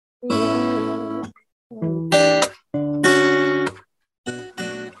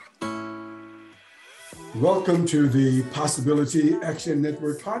Welcome to the Possibility Action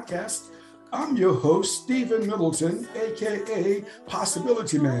Network podcast. I'm your host, Stephen Middleton, aka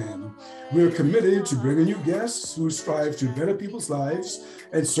Possibility Man. We're committed to bringing you guests who strive to better people's lives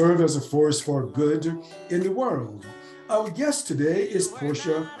and serve as a force for good in the world. Our guest today is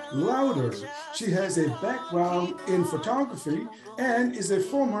Portia Louder. She has a background in photography and is a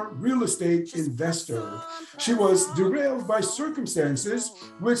former real estate investor. She was derailed by circumstances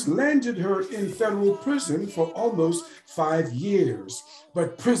which landed her in federal prison for almost 5 years.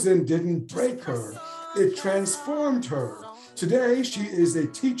 But prison didn't break her, it transformed her. Today, she is a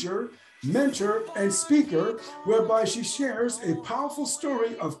teacher, mentor, and speaker, whereby she shares a powerful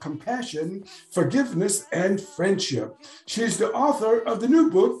story of compassion, forgiveness, and friendship. She's the author of the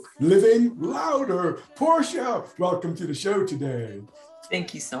new book, Living Louder. Portia, welcome to the show today.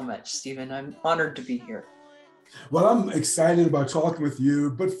 Thank you so much, Stephen. I'm honored to be here. Well, I'm excited about talking with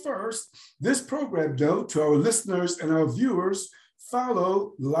you. But first, this program note to our listeners and our viewers: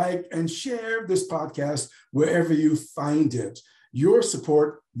 follow, like, and share this podcast wherever you find it. Your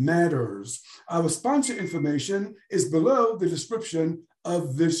support matters. Our sponsor information is below the description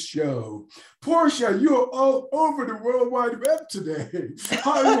of this show. Portia, you're all over the World Wide Web today.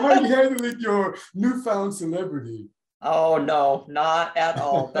 How are you handling your newfound celebrity? Oh, no, not at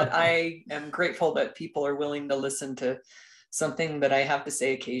all. But I am grateful that people are willing to listen to something that I have to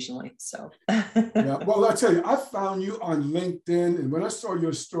say occasionally. So, yeah, well, I'll tell you, I found you on LinkedIn, and when I saw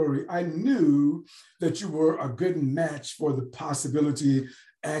your story, I knew that you were a good match for the Possibility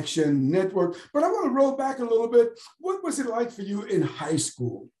Action Network. But I want to roll back a little bit. What was it like for you in high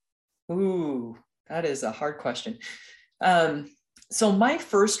school? Ooh, that is a hard question. So my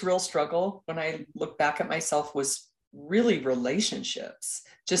first real struggle when I look back at myself was really relationships,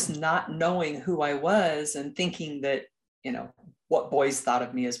 just not knowing who I was and thinking that, what boys thought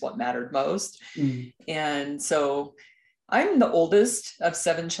of me is what mattered most. And so I'm the oldest of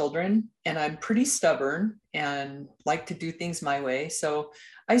 7 children, and I'm pretty stubborn and like to do things my way. So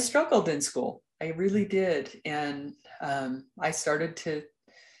I struggled in school. I really did. And I started to,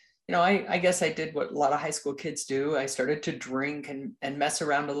 I guess I did what a lot of high school kids do. I started to drink and mess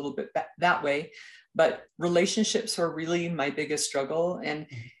around a little bit that way. But relationships were really my biggest struggle. And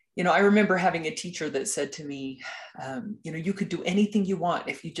I remember having a teacher that said to me, you could do anything you want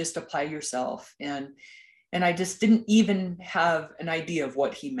if you just apply yourself. And I just didn't even have an idea of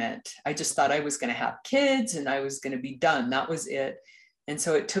what he meant. I just thought I was going to have kids and I was going to be done. That was it. And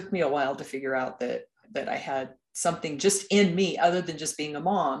so it took me a while to figure out that I had something just in me other than just being a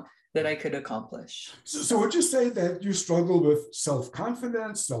mom that I could accomplish. So would you say that you struggled with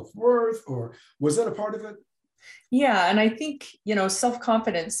self-confidence, self-worth, or was that a part of it? Yeah. And I think,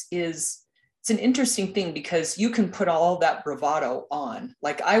 self-confidence it's an interesting thing because you can put all that bravado on.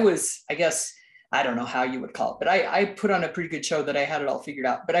 Like I guess, I don't know how you would call it, but I put on a pretty good show that I had it all figured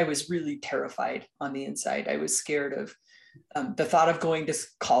out, but I was really terrified on the inside. I was scared of the thought of going to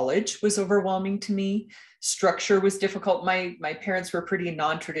college was overwhelming to me. Structure was difficult. My parents were pretty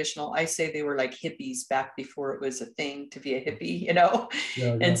non-traditional. I say they were like hippies back before it was a thing to be a hippie,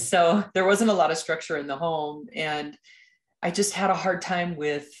 Yeah. And so there wasn't a lot of structure in the home. And I just had a hard time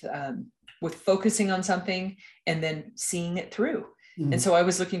with focusing on something and then seeing it through. And so I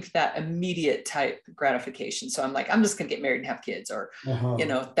was looking for that immediate type gratification. So I'm like, I'm just going to get married and have kids or,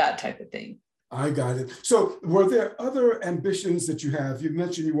 that type of thing. I got it. So were there other ambitions that you have? You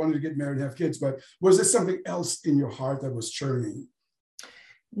mentioned you wanted to get married and have kids, but was there something else in your heart that was churning?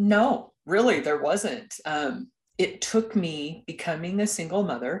 No, really, there wasn't. It took me becoming a single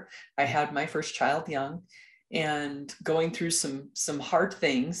mother. I had my first child young and going through some hard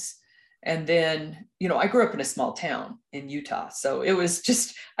things. And then, I grew up in a small town in Utah. So it was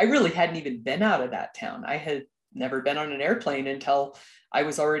just, I really hadn't even been out of that town. I had never been on an airplane until I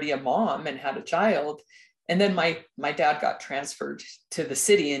was already a mom and had a child. And then my dad got transferred to the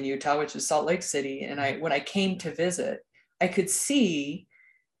city in Utah, which is Salt Lake City. And when I came to visit, I could see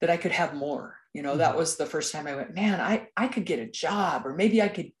that I could have more. That was the first time I went, man, I could get a job, or maybe I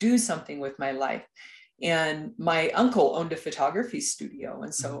could do something with my life. And my uncle owned a photography studio.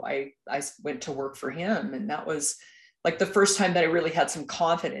 And so I went to work for him. And that was like the first time that I really had some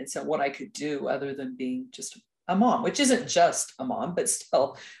confidence in what I could do other than being just a mom, which isn't just a mom, but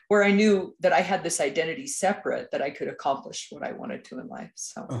still where I knew that I had this identity separate, that I could accomplish what I wanted to in life.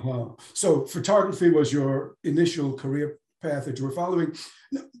 So photography was your initial career path that you were following.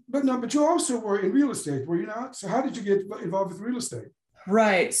 But you also were in real estate, were you not? So how did you get involved with real estate?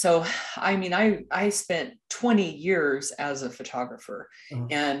 Right. So, I spent 20 years as a photographer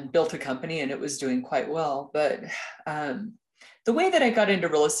and built a company, and it was doing quite well. But the way that I got into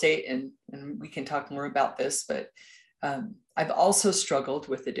real estate, and we can talk more about this, but I've also struggled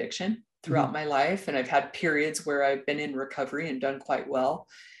with addiction throughout my life. And I've had periods where I've been in recovery and done quite well.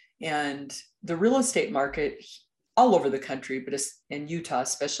 And the real estate market all over the country, but in Utah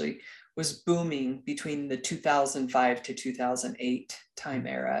especially, was booming between the 2005 to 2008 time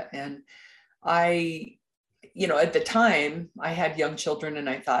era. And I, at the time I had young children and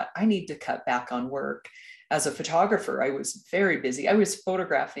I thought I need to cut back on work. As a photographer, I was very busy. I was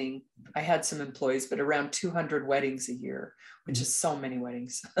photographing, I had some employees, but around 200 weddings a year, which is so many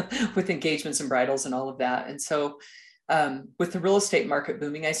weddings with engagements and bridals and all of that. And so with the real estate market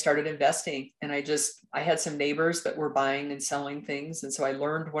booming, I started investing, and I had some neighbors that were buying and selling things. And so I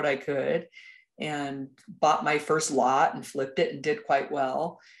learned what I could and bought my first lot and flipped it and did quite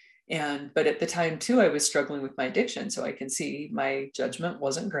well. But at the time too, I was struggling with my addiction. So I can see my judgment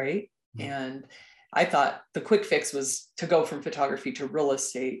wasn't great. And I thought the quick fix was to go from photography to real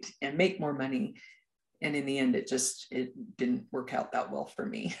estate and make more money. And in the end, it didn't work out that well for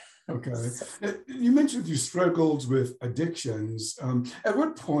me. Okay. You mentioned you struggled with addictions. At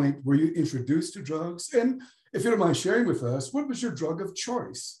what point were you introduced to drugs? And if you don't mind sharing with us, what was your drug of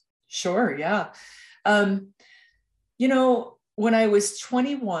choice? Sure. Yeah. When I was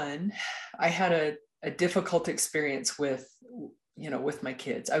 21, I had a difficult experience with my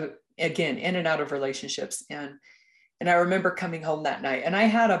kids. Again, in and out of relationships. And I remember coming home that night, and I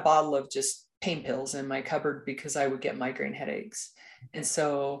had a bottle of just pain pills in my cupboard because I would get migraine headaches. And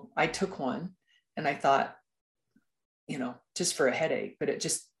so I took one, and I thought, just for a headache, but it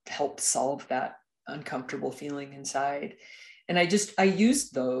just helped solve that uncomfortable feeling inside. And I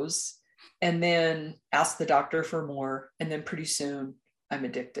used those and then asked the doctor for more. And then pretty soon I'm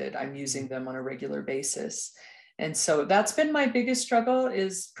addicted. I'm using them on a regular basis. And so that's been my biggest struggle,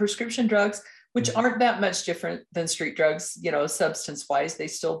 is prescription drugs, which aren't that much different than street drugs, substance wise. They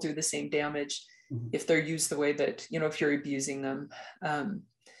still do the same damage if they're used the way that, if you're abusing them.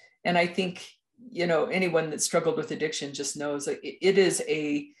 And I think, anyone that struggled with addiction just knows that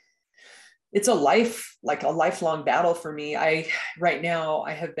it's a lifelong battle for me. Right now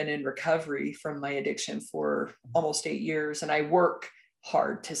I have been in recovery from my addiction for almost 8 years, and I work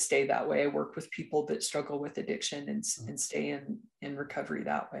hard to stay that way. I work with people that struggle with addiction and stay in recovery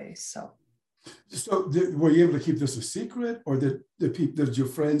that way. So were you able to keep this a secret, or did your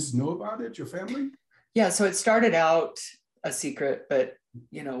friends know about it, your family? Yeah. So it started out a secret, but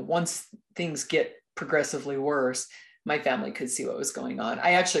once things get progressively worse, my family could see what was going on.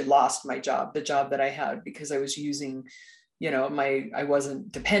 I actually lost my job, the job that I had, because I was using, I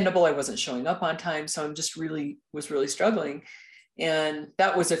wasn't dependable. I wasn't showing up on time. So I'm just was really struggling. And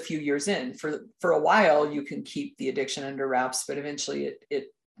that was a few years in. For a while, you can keep the addiction under wraps, but eventually it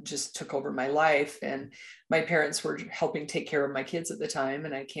just took over my life. And my parents were helping take care of my kids at the time.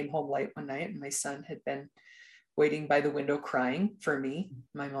 And I came home late one night, and my son had been waiting by the window crying for me.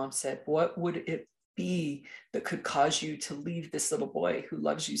 My mom said, "What would it be that could cause you to leave this little boy who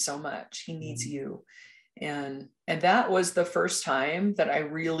loves you so much? He needs you." And that was the first time that I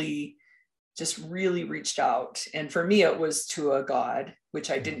really reached out. And for me, it was to a God, which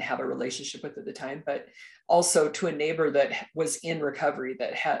I didn't have a relationship with at the time, but also to a neighbor that was in recovery,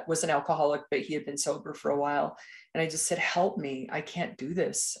 that was an alcoholic, but he had been sober for a while. And I just said, "Help me. I can't do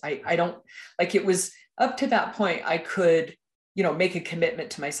this. I don't," like, it was up to that point, I could, make a commitment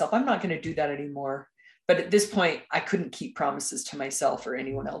to myself. I'm not going to do that anymore. But at this point, I couldn't keep promises to myself or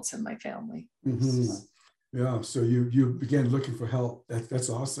anyone else in my family. Yeah. So you began looking for help. That's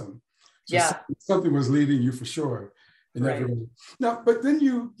awesome. So yeah. Something was leading you for sure. Right. Now, but then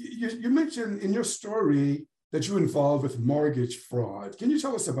you mentioned in your story that you were involved with mortgage fraud. Can you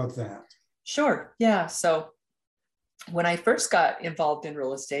tell us about that? Sure. Yeah. So when I first got involved in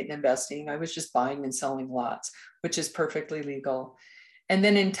real estate and investing, I was just buying and selling lots, which is perfectly legal. And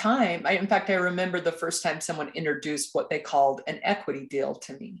then in time, I remember the first time someone introduced what they called an equity deal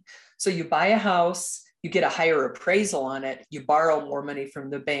to me. So you buy a house, you get a higher appraisal on it, you borrow more money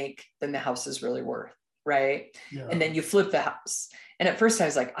from the bank than the house is really worth, right? Yeah. And then you flip the house. And at first I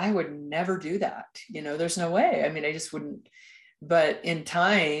was like, I would never do that. There's no way. I mean, I just wouldn't. But in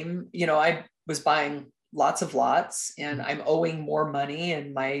time, I was buying lots of lots, and I'm owing more money,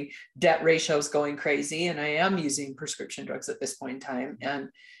 and my debt ratio is going crazy, and I am using prescription drugs at this point in time.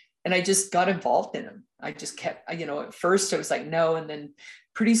 And I just got involved in them. I just kept, at first I was like, no. And then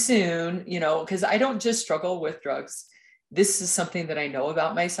pretty soon, because I don't just struggle with drugs. This is something that I know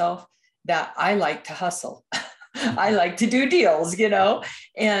about myself, that I like to hustle. I like to do deals,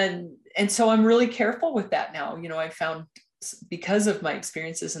 and so I'm really careful with that now. I found, because of my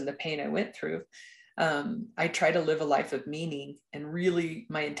experiences and the pain I went through, I try to live a life of meaning, and really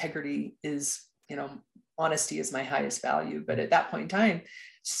my integrity is, honesty is my highest value. But at that point in time,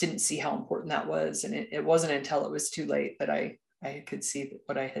 just didn't see how important that was. And it wasn't until it was too late that I could see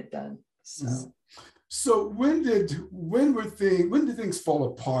what I had done. So. Mm-hmm. So when did things fall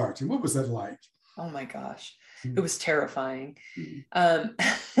apart, and what was that like? Oh my gosh, Mm-hmm. it was terrifying.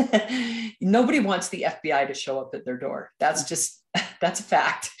 Nobody wants the FBI to show up at their door. That's a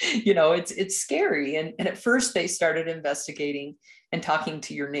fact. It's scary. And at first they started investigating and talking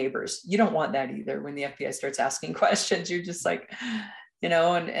to your neighbors. You don't want that either. When the FBI starts asking questions, you're just like,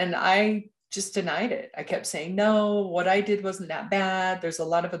 and I just denied it. I kept saying, no, what I did wasn't that bad. There's a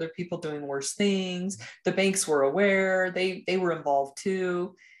lot of other people doing worse things. The banks were aware. They were involved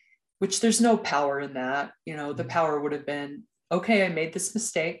too, which there's no power in that. The power would have been, okay, I made this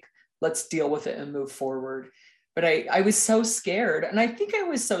mistake. Let's deal with it and move forward. But I was so scared. And I think I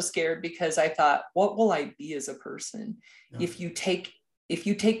was so scared because I thought, what will I be as a person? Yeah. If you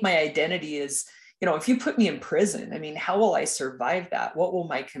take my identity as, if you put me in prison, I mean, how will I survive that? What will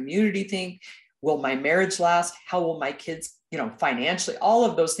my community think? Will my marriage last? How will my kids, financially? All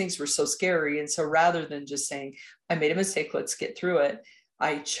of those things were so scary. And so rather than just saying, I made a mistake, let's get through it,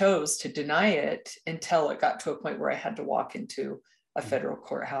 I chose to deny it until it got to a point where I had to walk into a federal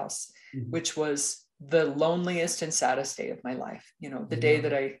courthouse, which was the loneliest and saddest day of my life. The day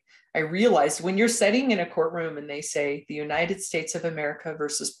that I realized, when you're sitting in a courtroom and they say the United States of America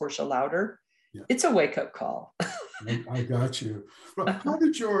versus Portia Louder, it's a wake-up call. I got you. How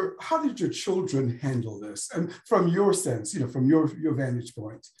did your children handle this? And from your sense, from your vantage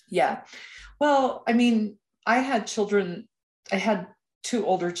point? Yeah. Well, I mean, I had two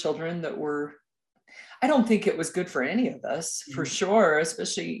older children that were, I don't think it was good for any of us, for sure,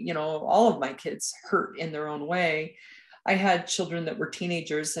 especially, all of my kids hurt in their own way. I had children that were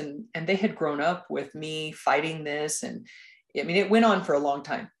teenagers and they had grown up with me fighting this. And I mean, it went on for a long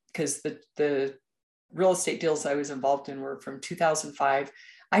time because the real estate deals I was involved in were from 2005.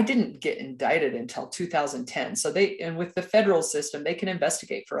 I didn't get indicted until 2010. So and with the federal system, they can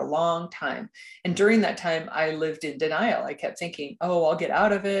investigate for a long time. And during that time, I lived in denial. I kept thinking, oh, I'll get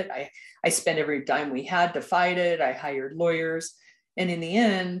out of it. I spent every dime we had to fight it. I hired lawyers. And in the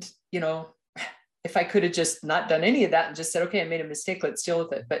end, if I could have just not done any of that and just said, okay, I made a mistake, let's deal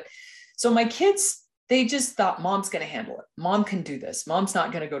with it. But so my kids, they just thought mom's going to handle it. Mom can do this. Mom's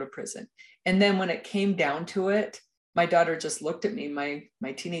not going to go to prison. And then when it came down to it, my daughter just looked at me,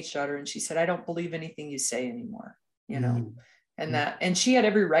 my teenage daughter, and she said, I don't believe anything you say anymore, and she had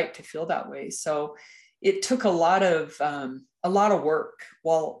every right to feel that way. So it took a lot of work.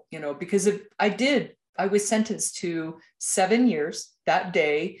 Well, because I was sentenced to 7 years that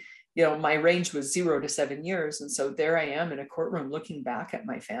day. My range was 0 to 7 years. And so there I am in a courtroom looking back at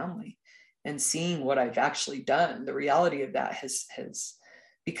my family and seeing what I've actually done. The reality of that has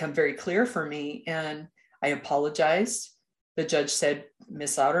become very clear for me. And I apologized. The judge said,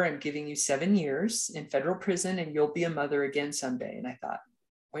 Miss Louder, I'm giving you 7 years in federal prison and you'll be a mother again someday. And I thought,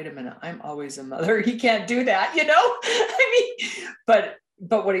 wait a minute, I'm always a mother. He can't do that, I mean,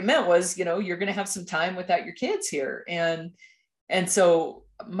 but what he meant was, you're going to have some time without your kids here. And so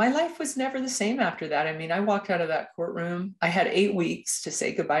my life was never the same after that. I mean, I walked out of that courtroom. I had 8 weeks to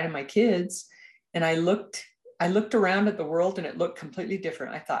say goodbye to my kids. And I looked around at the world and it looked completely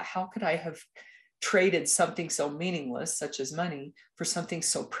different. I thought, how could I have traded something so meaningless, such as money, for something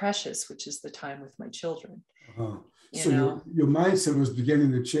so precious, which is the time with my children? Uh-huh. So your mindset was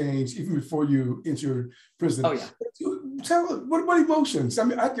beginning to change even before you entered prison. Oh yeah. Tell what emotions? I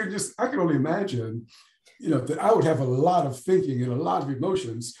mean, I can only imagine, that I would have a lot of thinking and a lot of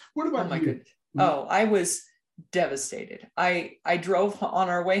emotions. What about you? My goodness. Oh, I was devastated. I drove on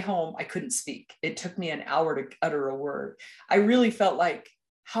our way home. I couldn't speak. It took me an hour to utter a word. I really felt like,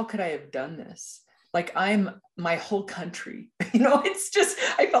 how could I have done this? Like I'm my whole country, it's just,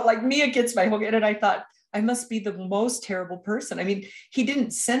 I felt like me against my whole, and I thought, I must be the most terrible person. I mean, he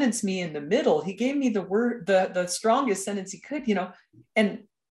didn't sentence me in the middle. He gave me the strongest sentence he could, and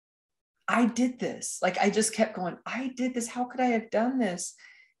I did this. Like, I just kept going, I did this. How could I have done this?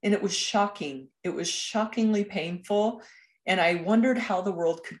 And it was shocking. It was shockingly painful. And I wondered how the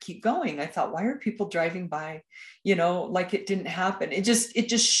world could keep going. I thought, why are people driving by, like it didn't happen? It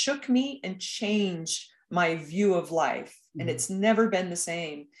just shook me and changed my view of life. And it's never been the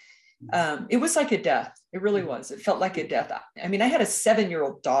same. It was like a death. It really was. It felt like a death. I mean, I had a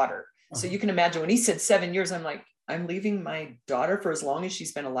 7-year-old daughter. So you can imagine when he said 7 years, I'm like, I'm leaving my daughter for as long as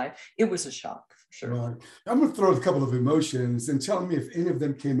she's been alive. It was a shock, for sure. Right. I'm going to throw out a couple of emotions and tell me if any of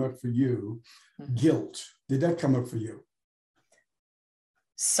them came up for you. Guilt. Did that come up for you?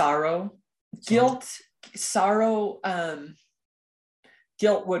 Sorrow, Guilt, sorrow,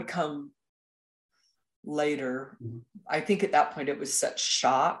 guilt would come later. Mm-hmm. I think at that point it was such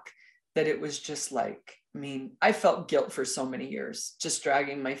shock that it was just like, I mean, I felt guilt for so many years, just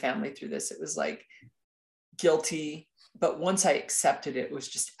dragging my family through this. It was like guilty, but once I accepted it, it was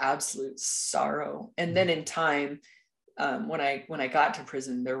just absolute sorrow. And then in time, when I got to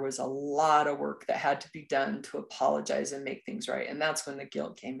prison, there was a lot of work that had to be done to apologize and make things right. And that's when the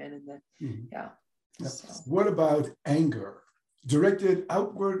guilt came in. And then, yeah. So. What about anger? Directed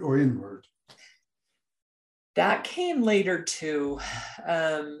outward or inward? That came later too.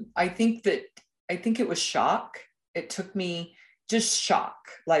 I think it was shock. It took me just shock.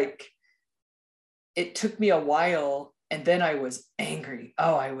 Like it took me a while, and then I was angry.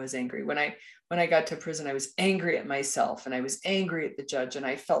 Oh, I was angry. When I got to prison, I was angry at myself and I was angry at the judge. And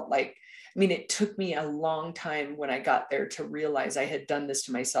I felt like, I mean, it took me a long time when I got there to realize I had done this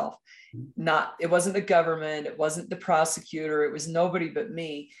to myself. It wasn't the government, it wasn't the prosecutor, it was nobody but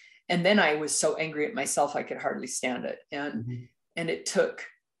me. And then I was so angry at myself, I could hardly stand it. And it took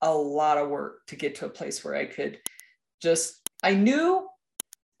a lot of work to get to a place where I could I knew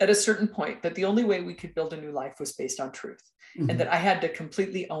at a certain point that the only way we could build a new life was based on truth, and that I had to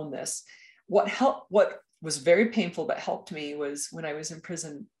completely own this. What was very painful but helped me was when I was in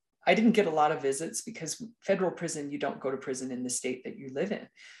prison, I didn't get a lot of visits because federal prison, you don't go to prison in the state that you live in.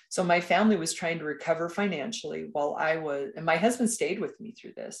 So my family was trying to recover financially while and my husband stayed with me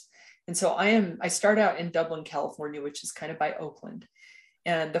through this. And so I start out in Dublin, California, which is kind of by Oakland.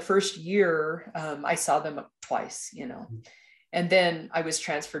 And the first year I saw them twice, and then I was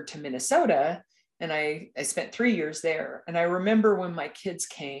transferred to Minnesota, and I spent 3 years there. And I remember when my kids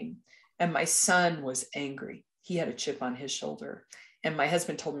came and my son was angry. He had a chip on his shoulder. And my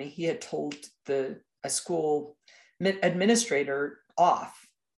husband told me he had told a school administrator off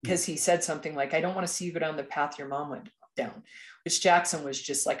because he said something like, I don't want to see you go down the path your mom went down, which Jackson was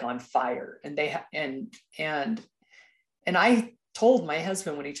just like on fire. And I told my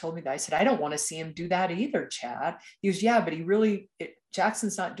husband when he told me that, I said, I don't want to see him do that either, Chad. He goes, yeah, but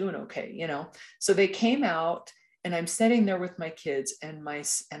Jackson's not doing okay, So they came out. And I'm sitting there with my kids and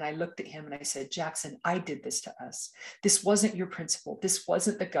I looked at him and I said, Jackson, I did this to us. This wasn't your principal. This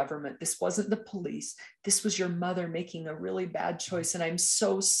wasn't the government. This wasn't the police. This was your mother making a really bad choice. And I'm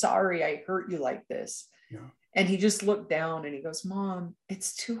so sorry I hurt you like this. Yeah. And he just looked down and he goes, Mom,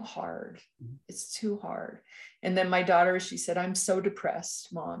 it's too hard. It's too hard. And then my daughter, she said, I'm so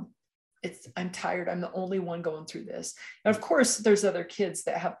depressed, Mom. I'm tired. I'm the only one going through this. And of course, there's other kids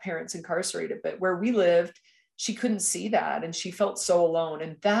that have parents incarcerated, but where we lived, she couldn't see that. And she felt so alone.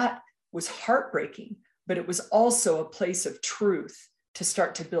 And that was heartbreaking, but it was also a place of truth to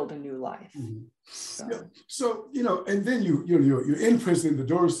start to build a new life. So and then you're in prison, the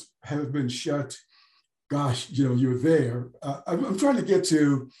doors have been shut. Gosh, you're there. I'm trying to get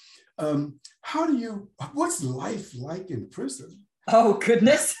to, what's life like in prison? Oh,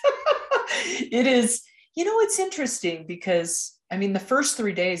 goodness. It is, it's interesting because the first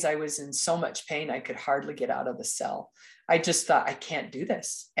 3 days I was in so much pain, I could hardly get out of the cell. I just thought, I can't do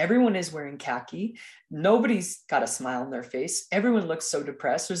this. Everyone is wearing khaki. Nobody's got a smile on their face. Everyone looks so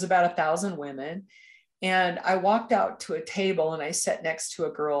depressed. There's about 1,000 women. And I walked out to a table and I sat next to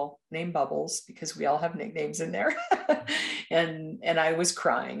a girl named Bubbles because we all have nicknames in there. and I was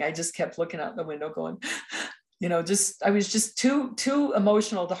crying. I just kept looking out the window going, I was just too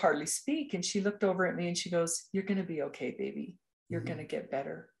emotional to hardly speak. And she looked over at me and she goes, you're going to be okay, baby. You're going to get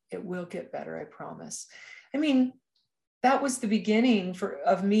better. It will get better. I promise. That was the beginning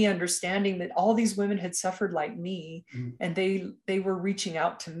of me understanding that all these women had suffered like me, and they were reaching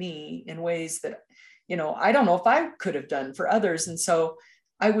out to me in ways that, I don't know if I could have done for others. And so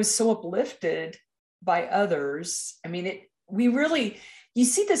I was so uplifted by others. You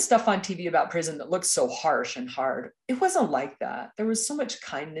see this stuff on TV about prison that looks so harsh and hard. It wasn't like that. There was so much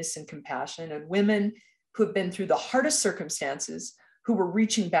kindness and compassion, and women who have been through the hardest circumstances who were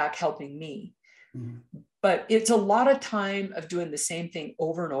reaching back, helping me. But it's a lot of time of doing the same thing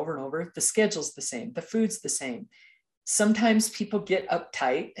over and over and over. The schedule's the same. The food's the same. Sometimes people get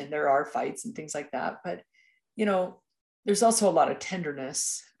uptight and there are fights and things like that. But, there's also a lot of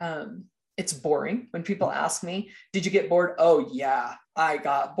tenderness. It's boring when people ask me, did you get bored? Oh, yeah, I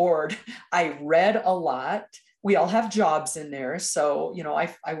got bored. I read a lot. We all have jobs in there. So,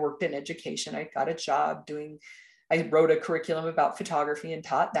 I worked in education. I got a job I wrote a curriculum about photography and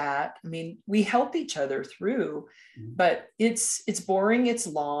taught that. We help each other through, but it's boring. It's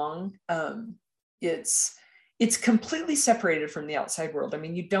long. It's completely separated from the outside world.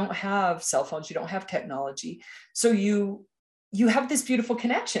 You don't have cell phones, you don't have technology. So you you have this beautiful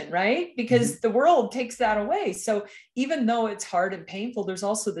connection, right? Because the world takes that away. So even though it's hard and painful, there's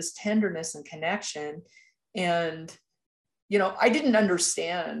also this tenderness and connection. And, I didn't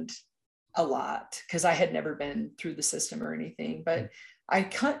understand a lot because I had never been through the system or anything, but I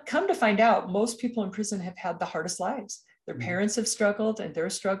come to find out most people in prison have had the hardest lives. Their parents have struggled and they're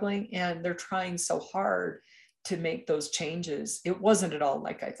struggling and they're trying so hard to make those changes. It wasn't at all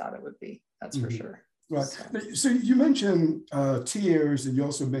like I thought it would be. That's for sure. Right. So you mentioned tears and you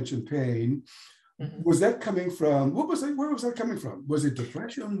also mentioned pain. Was that coming from, what was it? Where was that coming from? Was it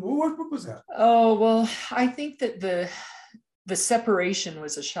depression? What was that? Oh, well, I think that the separation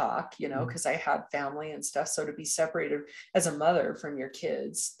was a shock, because I had family and stuff. So to be separated as a mother from your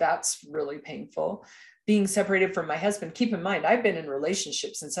kids, that's really painful. Being separated from my husband, keep in mind, I've been in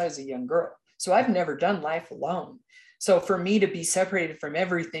relationships since I was a young girl. So I've never done life alone. So for me to be separated from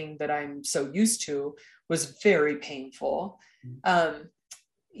everything that I'm so used to was very painful.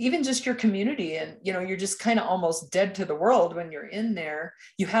 Even just your community and, you're just kind of almost dead to the world when you're in there.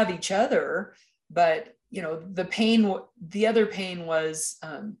 You have each other, but, the other pain was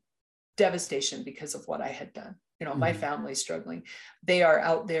devastation because of what I had done. My family's struggling. They are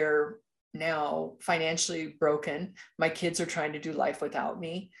out there now financially broken. My kids are trying to do life without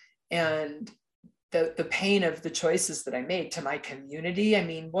me. And the pain of the choices that I made to my community. I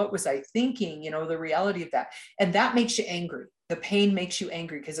mean, what was I thinking? The reality of that. And that makes you angry. The pain makes you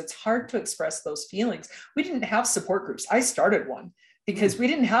angry because it's hard to express those feelings. We didn't have support groups. I started one because we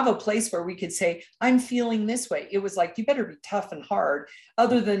didn't have a place where we could say, I'm feeling this way. It was like, you better be tough and hard,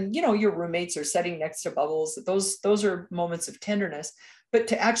 other than, your roommates are sitting next to bubbles. Those are moments of tenderness, but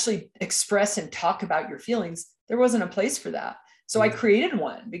to actually express and talk about your feelings, there wasn't a place for that. So I created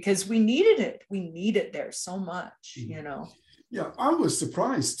one because we needed it. We need it there so much, Yeah, I was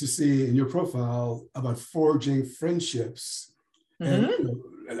surprised to see in your profile about forging friendships. And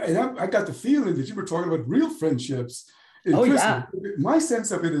I got the feeling that you were talking about real friendships in prison. Yeah. My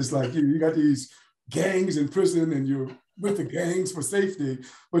sense of it is like you got these gangs in prison and you're with the gangs for safety.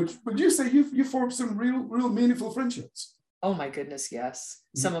 But you say you formed some real meaningful friendships. Oh my goodness, yes.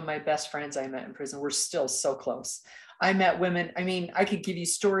 Some of my best friends I met in prison were still so close. I met women. I mean, I could give you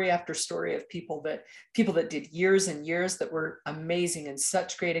story after story of people that did years and years that were amazing and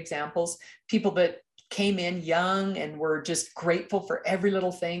such great examples. People that came in young and were just grateful for every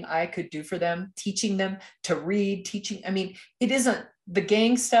little thing I could do for them, teaching them to read, teaching. I mean, it isn't the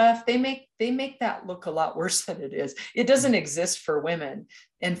gang stuff. They make that look a lot worse than it is. It doesn't exist for women.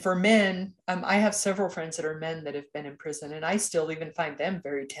 And for men, I have several friends that are men that have been in prison, and I still even find them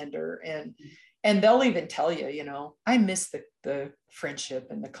very tender. And they'll even tell you, I miss the friendship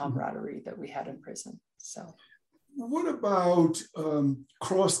and the camaraderie that we had in prison. So what about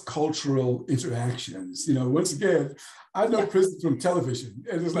cross-cultural interactions? Once again, I know prison from television.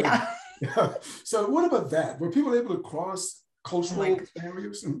 And it's like, So what about that? Were people able to cross cultural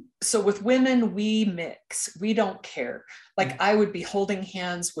barriers? So with women, we mix. We don't care. Like I would be holding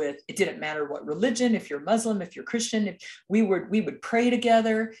hands with, it didn't matter what religion, if you're Muslim, if you're Christian, if we would pray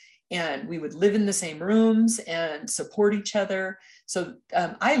together. And we would live in the same rooms and support each other. So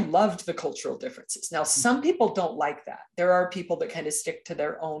I loved the cultural differences. Now, some people don't like that. There are people that kind of stick to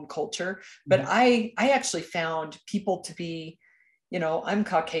their own culture, but I actually found people to be, I'm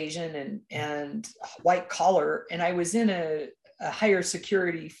Caucasian and white collar, and I was in a higher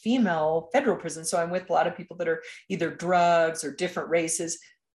security female federal prison. So I'm with a lot of people that are either drugs or different races.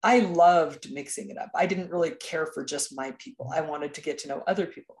 I loved mixing it up. I didn't really care for just my people. I wanted to get to know other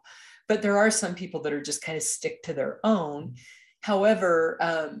people. But there are some people that are just kind of stick to their own. However,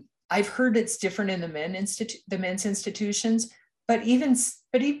 I've heard it's different in the men's institutions, but even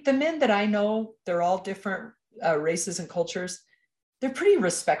the men that I know, they're all different races and cultures. They're pretty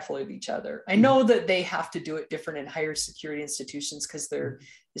respectful of each other. I know that they have to do it different in higher security institutions because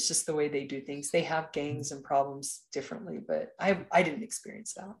it's just the way they do things. They have gangs and problems differently, but I didn't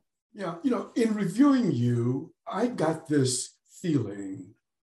experience that. Yeah, in reviewing you, I got this feeling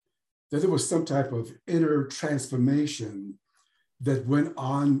that there was some type of inner transformation that went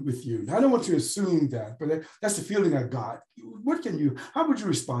on with you. Now, I don't want to assume that, but that's the feeling I got. How would you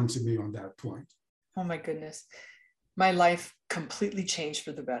respond to me on that point? Oh my goodness. My life completely changed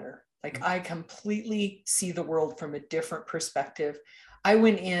for the better. Like I completely see the world from a different perspective. I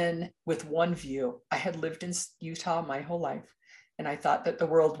went in with one view. I had lived in Utah my whole life, and I thought that the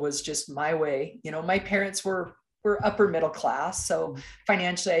world was just my way. My parents were upper middle class, so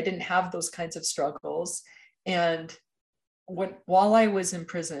financially I didn't have those kinds of struggles. And while I was in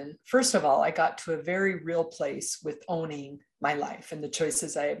prison, first of all, I got to a very real place with owning my life and the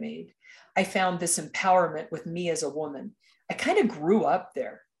choices I had made. I found this empowerment with me as a woman. I kind of grew up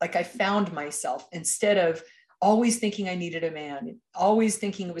there. Like I found myself instead of always thinking I needed a man, always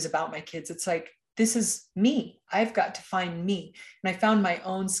thinking it was about my kids. It's like, this is me. I've got to find me. And I found my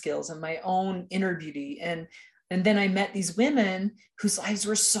own skills and my own inner beauty. And then I met these women whose lives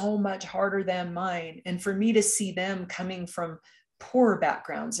were so much harder than mine. And for me to see them coming from poor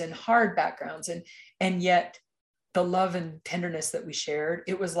backgrounds and hard backgrounds, and yet the love and tenderness that we shared,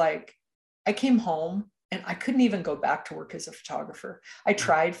 it was like, I came home and I couldn't even go back to work as a photographer. I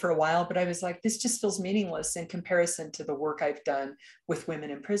tried for a while, but I was like, this just feels meaningless in comparison to the work I've done with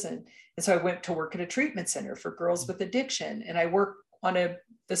women in prison. And so I went to work at a treatment center for girls with addiction. And I work on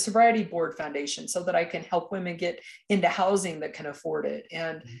the Sobriety Board Foundation so that I can help women get into housing that can afford it.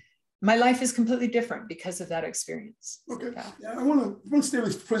 And my life is completely different because of that experience. Okay. Yeah, I want to stay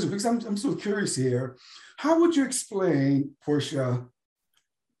with prison because I'm so curious here. How would you explain, Portia,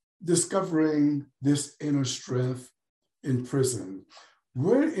 discovering this inner strength in prison?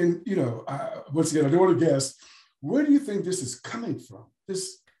 Where once again, I don't want to guess, where do you think this is coming from?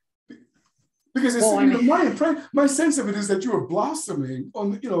 Because it's, my sense of it is that you were blossoming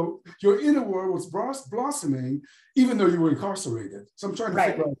on, your inner world was blossoming, even though you were incarcerated. So I'm trying to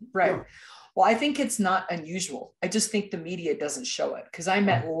figure out. Right. Yeah. Well, I think it's not unusual. I just think the media doesn't show it because I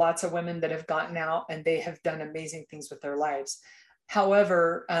met lots of women that have gotten out and they have done amazing things with their lives.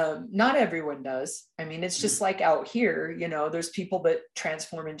 However, not everyone does. I mean, it's just like out here, there's people that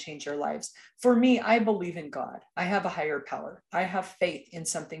transform and change their lives. For me, I believe in God. I have a higher power. I have faith in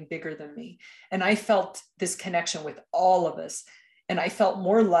something bigger than me. And I felt this connection with all of us. And I felt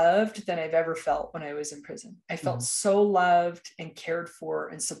more loved than I've ever felt when I was in prison. I felt so loved and cared for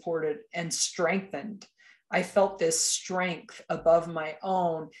and supported and strengthened. I felt this strength above my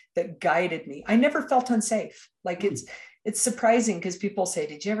own that guided me. I never felt unsafe. Like it's surprising because people say,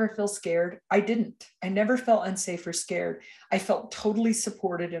 did you ever feel scared? I didn't. I never felt unsafe or scared. I felt totally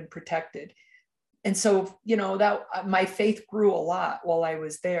supported and protected. And so, that my faith grew a lot while I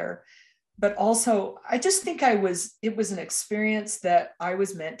was there. But also, I just think it was an experience that I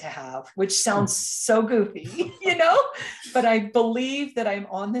was meant to have, which sounds so goofy, but I believe that I'm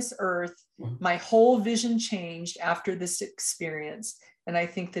on this earth. My whole vision changed after this experience. And I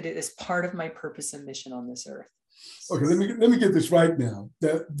think that it is part of my purpose and mission on this earth. Okay, let me get this right now.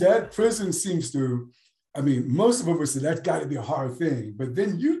 That prison seems to, most of us would say that's got to be a hard thing. But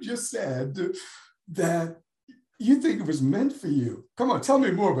then you just said that you think it was meant for you. Come on, tell me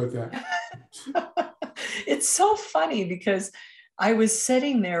more about that. It's so funny because I was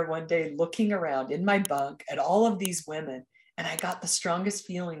sitting there one day looking around in my bunk at all of these women, and I got the strongest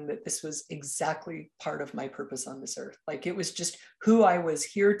feeling that this was exactly part of my purpose on this earth. Like it was just who I was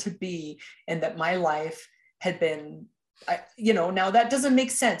here to be, and that my life had been, now that doesn't make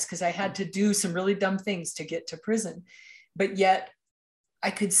sense because I had to do some really dumb things to get to prison, but yet I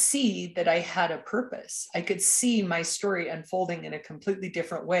could see that I had a purpose. I could see my story unfolding in a completely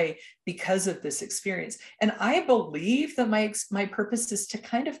different way because of this experience. And I believe that my purpose is to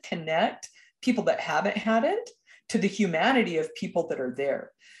kind of connect people that haven't had it to the humanity of people that are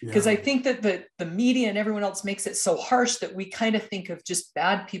there. Because I think that the media and everyone else makes it so harsh that we kind of think of just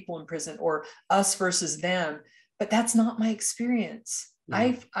bad people in prison or us versus them. But that's not my experience.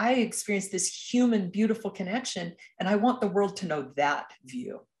 I experienced this human, beautiful connection, and I want the world to know that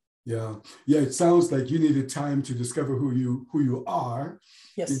view. Yeah. It sounds like you needed time to discover who you are.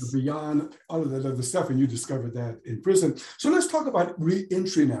 Yes. Beyond all of that other stuff, and you discovered that in prison. So let's talk about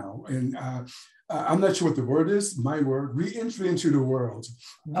re-entry now. And I'm not sure what the word is. My word, re-entry into the world.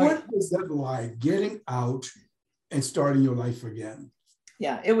 What was that like, getting out and starting your life again?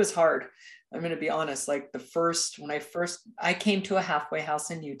 Yeah, it was hard. I'm going to be honest, like I came to a halfway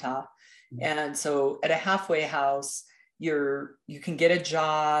house in Utah. And so at a halfway house, you can get a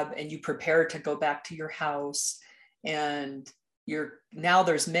job and you prepare to go back to your house, and now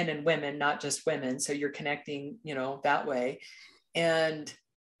there's men and women, not just women. So you're connecting, that way. And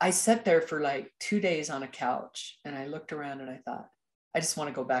I sat there for like 2 days on a couch, and I looked around and I thought, I just want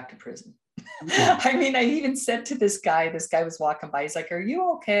to go back to prison. I even said to this guy was walking by, he's like, are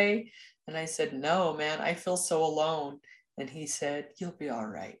you okay? And I said, no, man, I feel so alone. And he said, you'll be all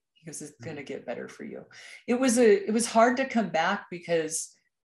right. He goes, it's going to get better for you. It was hard to come back because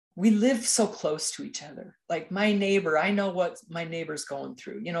we live so close to each other. Like my neighbor, I know what my neighbor's going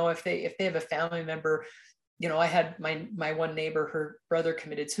through. If they have a family member, I had my one neighbor, her brother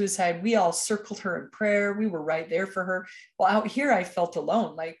committed suicide. We all circled her in prayer. We were right there for her. Well, out here, I felt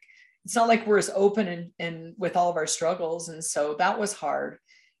alone. Like, it's not like we're as open and with all of our struggles. And so that was hard.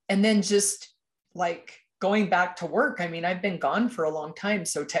 And then just like going back to work. I've been gone for a long time.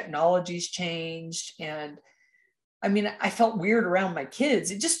 So technology's changed, and I mean, I felt weird around my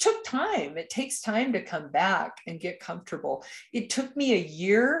kids. It just took time. It takes time to come back and get comfortable. It took me a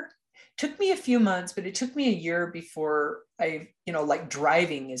year, took me a few months, but it took me a year before like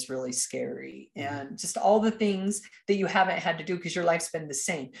driving is really scary, and just all the things that you haven't had to do because your life's been the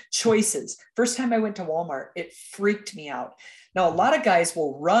same. Choices. First time I went to Walmart, it freaked me out. Now, a lot of guys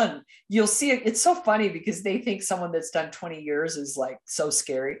will run. You'll see it. It's so funny because they think someone that's done 20 years is like so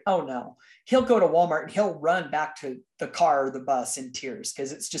scary. Oh no, he'll go to Walmart and he'll run back to the car or the bus in tears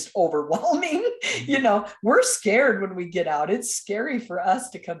because it's just overwhelming. We're scared when we get out. It's scary for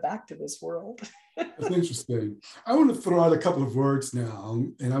us to come back to this world. That's interesting. I want to throw out a couple of words now,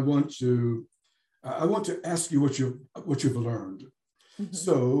 and I want to ask you what you've learned. Mm-hmm.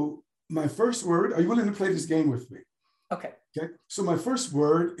 So my first word, are you willing to play this game with me? Okay. Okay. So my first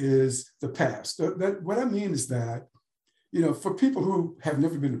word is the past. What I mean is that, for people who have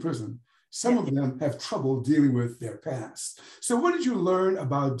never been to prison, some of them have trouble dealing with their past. So what did you learn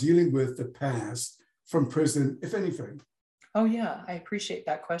about dealing with the past from prison, if anything? Oh yeah, I appreciate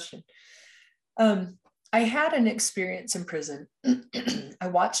that question. I had an experience in prison. I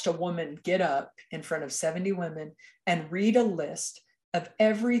watched a woman get up in front of 70 women and read a list of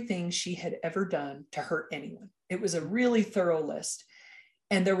everything she had ever done to hurt anyone. It was a really thorough list.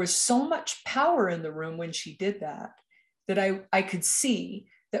 And there was so much power in the room when she did that I could see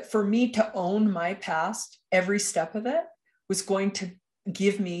that for me to own my past, every step of it was going to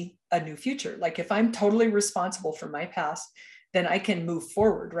give me a new future. Like if I'm totally responsible for my past, then I can move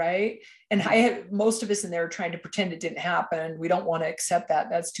forward, right? And most of us in there are trying to pretend it didn't happen. We don't want to accept that.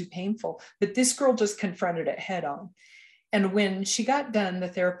 That's too painful. But this girl just confronted it head on. And when she got done, the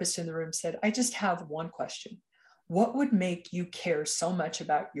therapist in the room said, I just have one question. What would make you care so much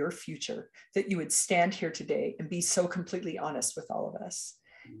about your future that you would stand here today and be so completely honest with all of us?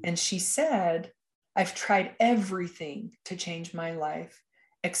 And she said, I've tried everything to change my life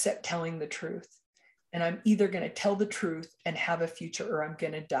except telling the truth. And I'm either going to tell the truth and have a future, or I'm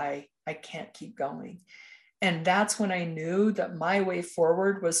going to die. I can't keep going. And that's when I knew that my way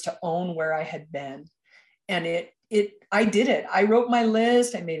forward was to own where I had been. And I did it. I wrote my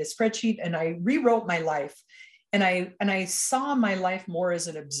list, I made a spreadsheet, and I rewrote my life. And I saw my life more as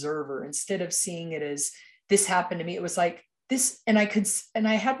an observer instead of seeing it as this happened to me. It was like this, and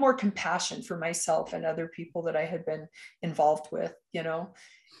I had more compassion for myself and other people that I had been involved with,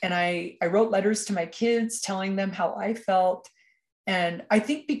 And I wrote letters to my kids telling them how I felt. And I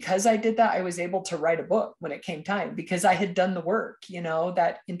think because I did that, I was able to write a book when it came time, because I had done the work,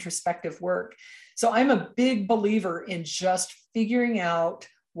 that introspective work. So I'm a big believer in just figuring out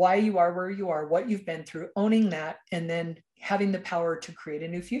why you are where you are, what you've been through, owning that, and then having the power to create a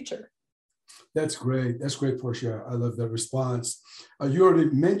new future. That's great. That's great, Portia. I love that response. You already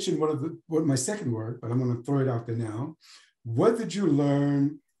mentioned my second word, but I'm going to throw it out there now. What did you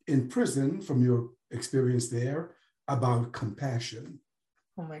learn in prison from your experience there about compassion?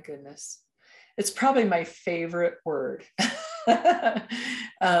 Oh my goodness. It's probably my favorite word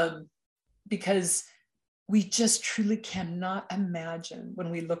because we just truly cannot imagine when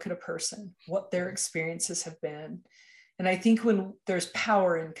we look at a person what their experiences have been. And I think when there's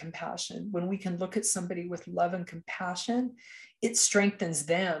power in compassion, when we can look at somebody with love and compassion, it strengthens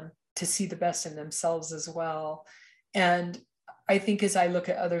them to see the best in themselves as well. And I think as I look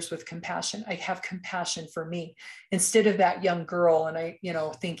at others with compassion, I have compassion for me instead of that young girl. And I,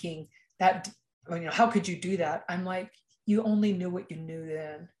 thinking that, how could you do that? I'm like, you only knew what you knew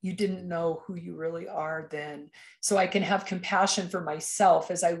then. You didn't know who you really are then. So I can have compassion for myself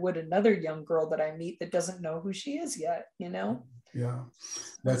as I would another young girl that I meet that doesn't know who she is yet, Yeah,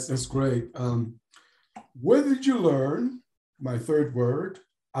 that's great. What did you learn, my third word,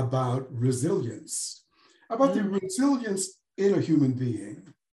 about resilience, about the resilience in a human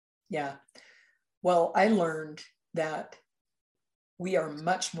being? Yeah. Well, I learned that we are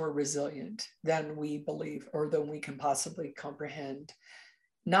much more resilient than we believe or than we can possibly comprehend,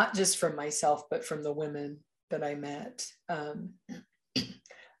 not just from myself, but from the women that I met.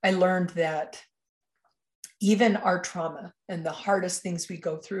 I learned that even our trauma and the hardest things we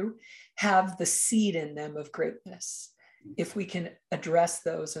go through have the seed in them of greatness. If we can address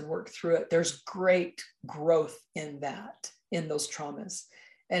those and work through it, there's great growth in that, in those traumas.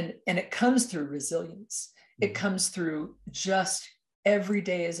 And it comes through resilience. It comes through just every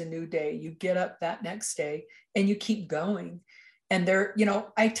day is a new day. You get up that next day and you keep going. And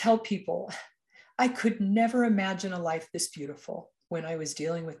I tell people, I could never imagine a life this beautiful when I was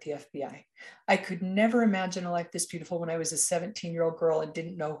dealing with the FBI. I could never imagine a life this beautiful when I was a 17-year-old girl and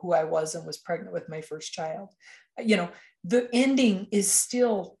didn't know who I was and was pregnant with my first child. The ending is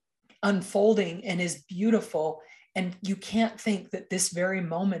still unfolding and is beautiful. And you can't think that this very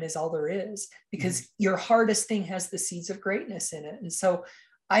moment is all there is, because your hardest thing has the seeds of greatness in it. And so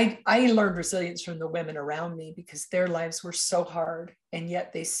I learned resilience from the women around me, because their lives were so hard, and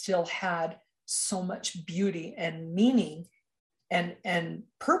yet they still had so much beauty and meaning and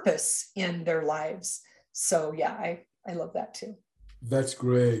purpose in their lives. So yeah, I love that too. That's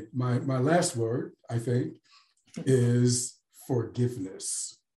great. My last word, I think, is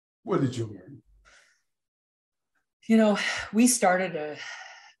forgiveness. What did you learn? You know, we started a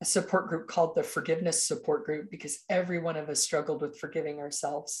support group called the Forgiveness Support Group because every one of us struggled with forgiving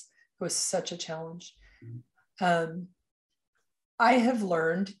ourselves. It was such a challenge. I have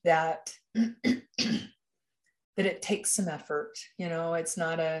learned that that it takes some effort. You know, it's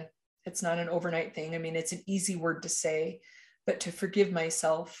not an overnight thing. I mean, it's an easy word to say, but to forgive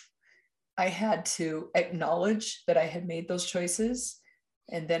myself, I had to acknowledge that I had made those choices,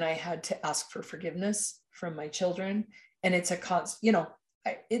 and then I had to ask for forgiveness from my children. And it's a constant, you know,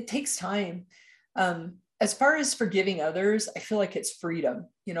 it takes time. As far as forgiving others, I feel like it's freedom.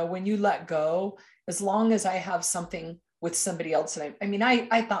 You know, when you let go, as long as I have something with somebody else, and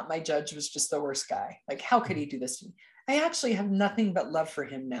I thought my judge was just the worst guy. Like, how could he do this to me? I actually have nothing but love for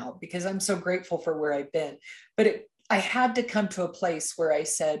him now, because I'm so grateful for where I've been. But I had to come to a place where I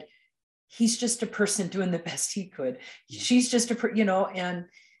said, he's just a person doing the best he could. She's just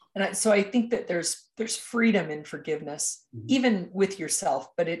so I think that there's freedom in forgiveness, even with yourself,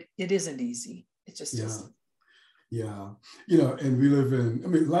 but it isn't easy. It just isn't. Yeah. You know, and we live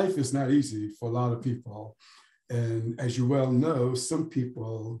in, life is not easy for a lot of people. And as you well know, some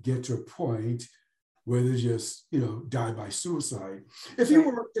people get to a point where they just, die by suicide. If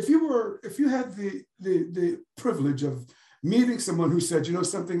you had the privilege of meeting someone who said,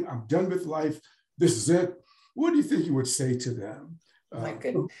 something, I'm done with life, this is it, what do you think you would say to them? My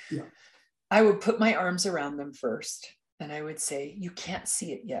goodness. Yeah. I would put my arms around them first, and I would say, you can't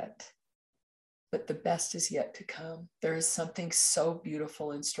see it yet, but the best is yet to come. There is something so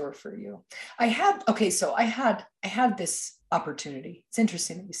beautiful in store for you. I had this opportunity. It's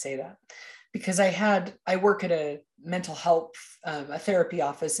interesting that you say that, because I work at a mental health, a therapy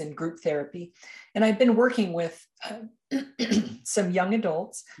office in group therapy. And I've been working with some young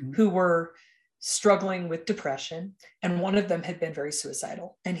adults who were struggling with depression. And one of them had been very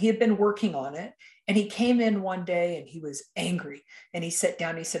suicidal, and he had been working on it. And he came in one day and he was angry, and he sat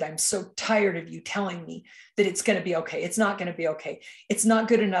down, he said, I'm so tired of you telling me that it's going to be okay. It's not going to be okay. It's not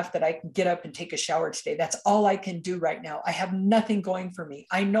good enough that I can get up and take a shower today. That's all I can do right now. I have nothing going for me.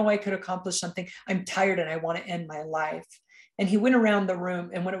 I know I could accomplish something. I'm tired and I want to end my life. And he went around the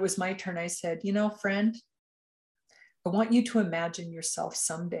room. And when it was my turn, I said, friend, I want you to imagine yourself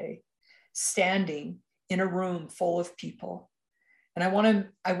someday standing in a room full of people. And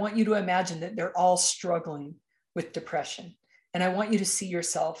I want you to imagine that they're all struggling with depression. And I want you to see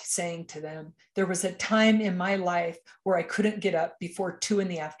yourself saying to them, there was a time in my life where I couldn't get up before 2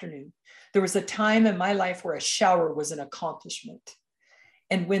 p.m. There was a time in my life where a shower was an accomplishment.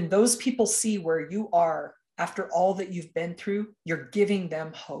 And when those people see where you are after all that you've been through, you're giving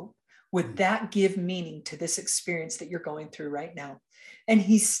them hope. Would that give meaning to this experience that you're going through right now? And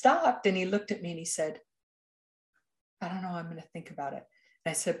he stopped and he looked at me and he said, I don't know, I'm going to think about it.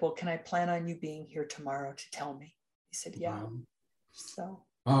 And I said, well, can I plan on you being here tomorrow to tell me? He said, yeah. So.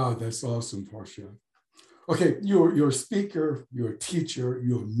 That's awesome, Portia. Okay, you're a speaker, you're a teacher,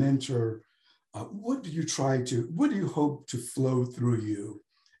 you're a mentor. What do you hope to flow through you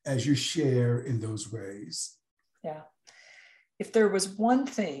as you share in those ways? Yeah. If there was one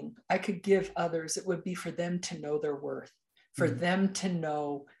thing I could give others, it would be for them to know their worth, for them to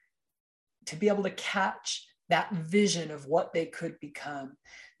know, to be able to catch that vision of what they could become,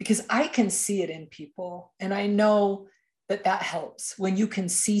 because I can see it in people. And I know that helps. When you can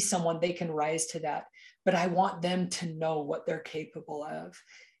see someone, they can rise to that, but I want them to know what they're capable of.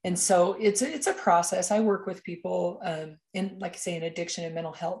 And so it's a process. I work with people in, like I say, in addiction and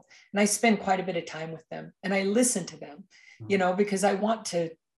mental health, and I spend quite a bit of time with them, and I listen to them, because I want to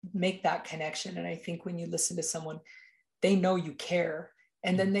make that connection. And I think when you listen to someone, they know you care,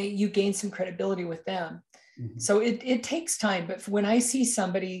 and then you gain some credibility with them. So it takes time, but when I see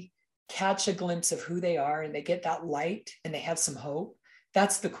somebody catch a glimpse of who they are and they get that light and they have some hope,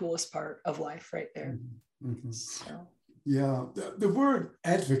 that's the coolest part of life right there. So. Yeah, the word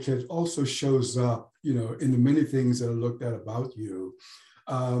advocate also shows up, in the many things that are looked at about you.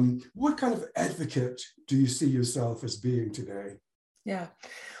 What kind of advocate do you see yourself as being today? Yeah,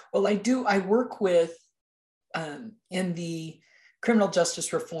 well, I do. I work with in the criminal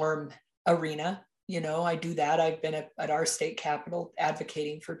justice reform arena. I do that. I've been at our state capitol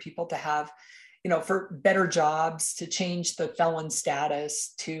advocating for people to have for better jobs, to change the felon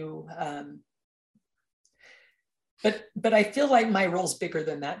status, to, but I feel like my role's bigger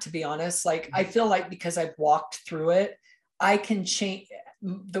than that, to be honest. Like, I feel like because I've walked through it, I can change.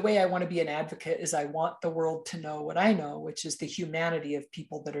 The way I want to be an advocate is I want the world to know what I know, which is the humanity of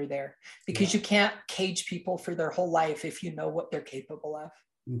people that are there, because you can't cage people for their whole life if you know what they're capable of.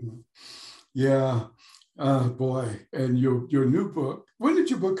 Mm-hmm. Yeah. Boy. And your new book, when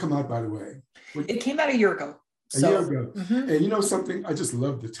did your book come out, by the way? It came out a year ago. A year ago. And you know something? I just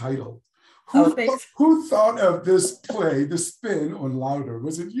love the title. Who thought of this play, the spin on Louder?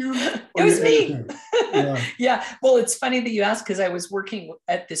 Was it you? It was me. Yeah. Well, it's funny that you asked, because I was working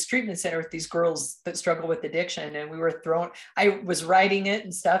at this treatment center with these girls that struggle with addiction, and I was writing it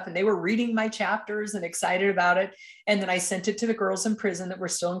and stuff, and they were reading my chapters and excited about it. And then I sent it to the girls in prison that were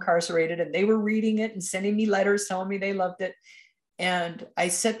still incarcerated, and they were reading it and sending me letters telling me they loved it. And I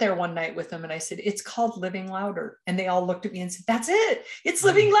sat there one night with them and I said, it's called Living Louder. And they all looked at me and said, that's it. It's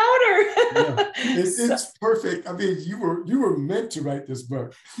Living Louder. It's perfect. I mean, you were meant to write this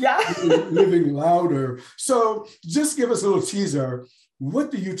book. Yeah. Living Louder. So just give us a little teaser. What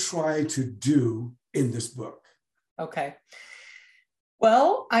do you try to do in this book? Okay.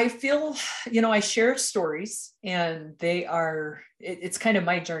 Well, I feel, I share stories, and it's kind of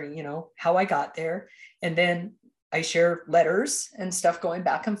my journey, how I got there. And then I share letters and stuff going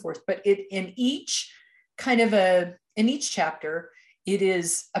back and forth, but in each chapter, it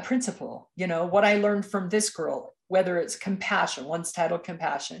is a principle, what I learned from this girl, whether it's compassion, one's titled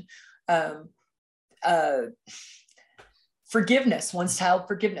Compassion, forgiveness, one's titled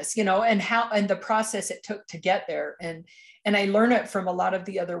Forgiveness, and the process it took to get there. And I learn it from a lot of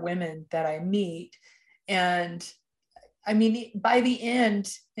the other women that I meet. And I mean, by the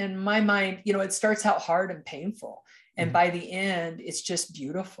end, in my mind, it starts out hard and painful. And by the end, it's just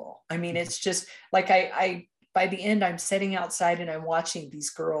beautiful. I mean, it's just like by the end, I'm sitting outside and I'm watching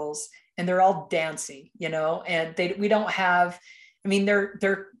these girls, and they're all dancing, and we don't have, I mean,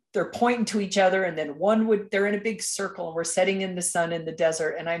 they're pointing to each other, and then they're in a big circle, and we're sitting in the sun in the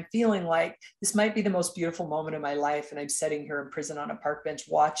desert. And I'm feeling like this might be the most beautiful moment of my life. And I'm sitting here in prison on a park bench,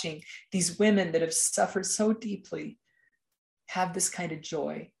 watching these women that have suffered so deeply have this kind of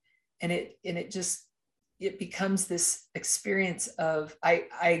joy. And it becomes this experience of,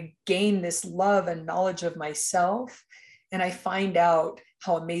 I gain this love and knowledge of myself, and I find out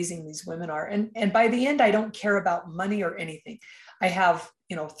how amazing these women are. And by the end, I don't care about money or anything. I have,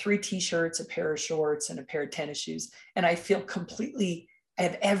 3 t-shirts, a pair of shorts, and a pair of tennis shoes. And I feel I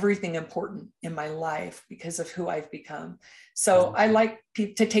have everything important in my life because of who I've become. So I like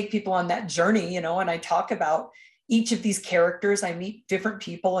to take people on that journey, and I talk about each of these characters. I meet different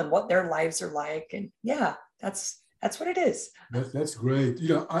people and what their lives are like. And yeah, that's what it is. That's great.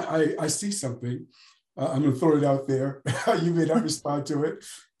 I see something. I'm going to throw it out there. You may not respond to it.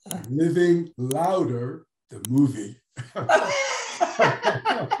 Living Louder, the movie.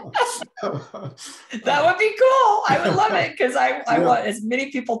 That would be cool. I would love it, because I want as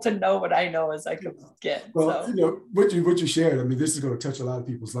many people to know what I know as I could get. Well, what you shared, I mean, this is going to touch a lot of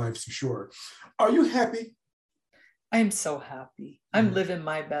people's lives for sure. Are you happy? I am so happy. I'm living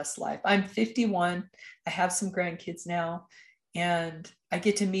my best life. I'm 51. I have some grandkids now, and I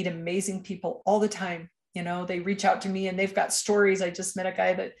get to meet amazing people all the time. They reach out to me and they've got stories. I just met a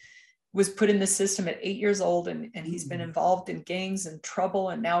guy that was put in the system at 8 years old, and he's been involved in gangs and trouble.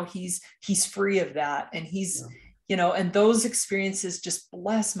 And now he's free of that. And he's, and those experiences just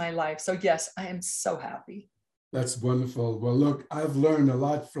bless my life. So yes, I am so happy. That's wonderful. Well, look, I've learned a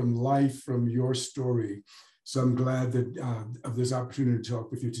lot from life, from your story. So I'm glad of this opportunity to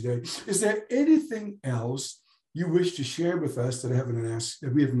talk with you today. Is there anything else you wish to share with us that I haven't asked,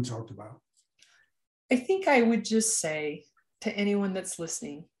 that we haven't talked about? I think I would just say to anyone that's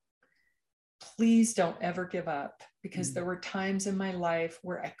listening, please don't ever give up, because there were times in my life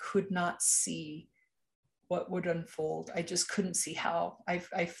where I could not see what would unfold. I just couldn't see how. I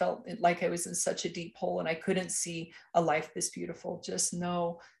felt like I was in such a deep hole, and I couldn't see a life this beautiful. Just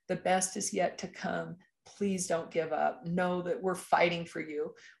know the best is yet to come. Please don't give up. Know that we're fighting for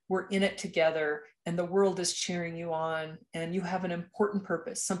you. We're in it together, and the world is cheering you on, and you have an important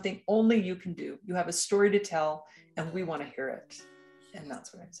purpose, something only you can do. You have a story to tell, and we want to hear it. And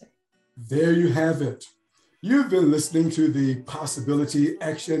that's what I'd say. There you have it. You've been listening to the Possibility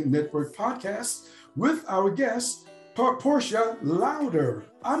Action Network podcast with our guest, Portia Louder.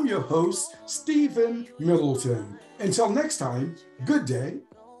 I'm your host, Stephen Middleton. Until next time, good day.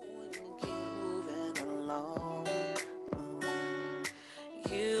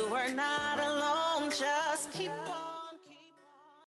 You are not alone, just keep on.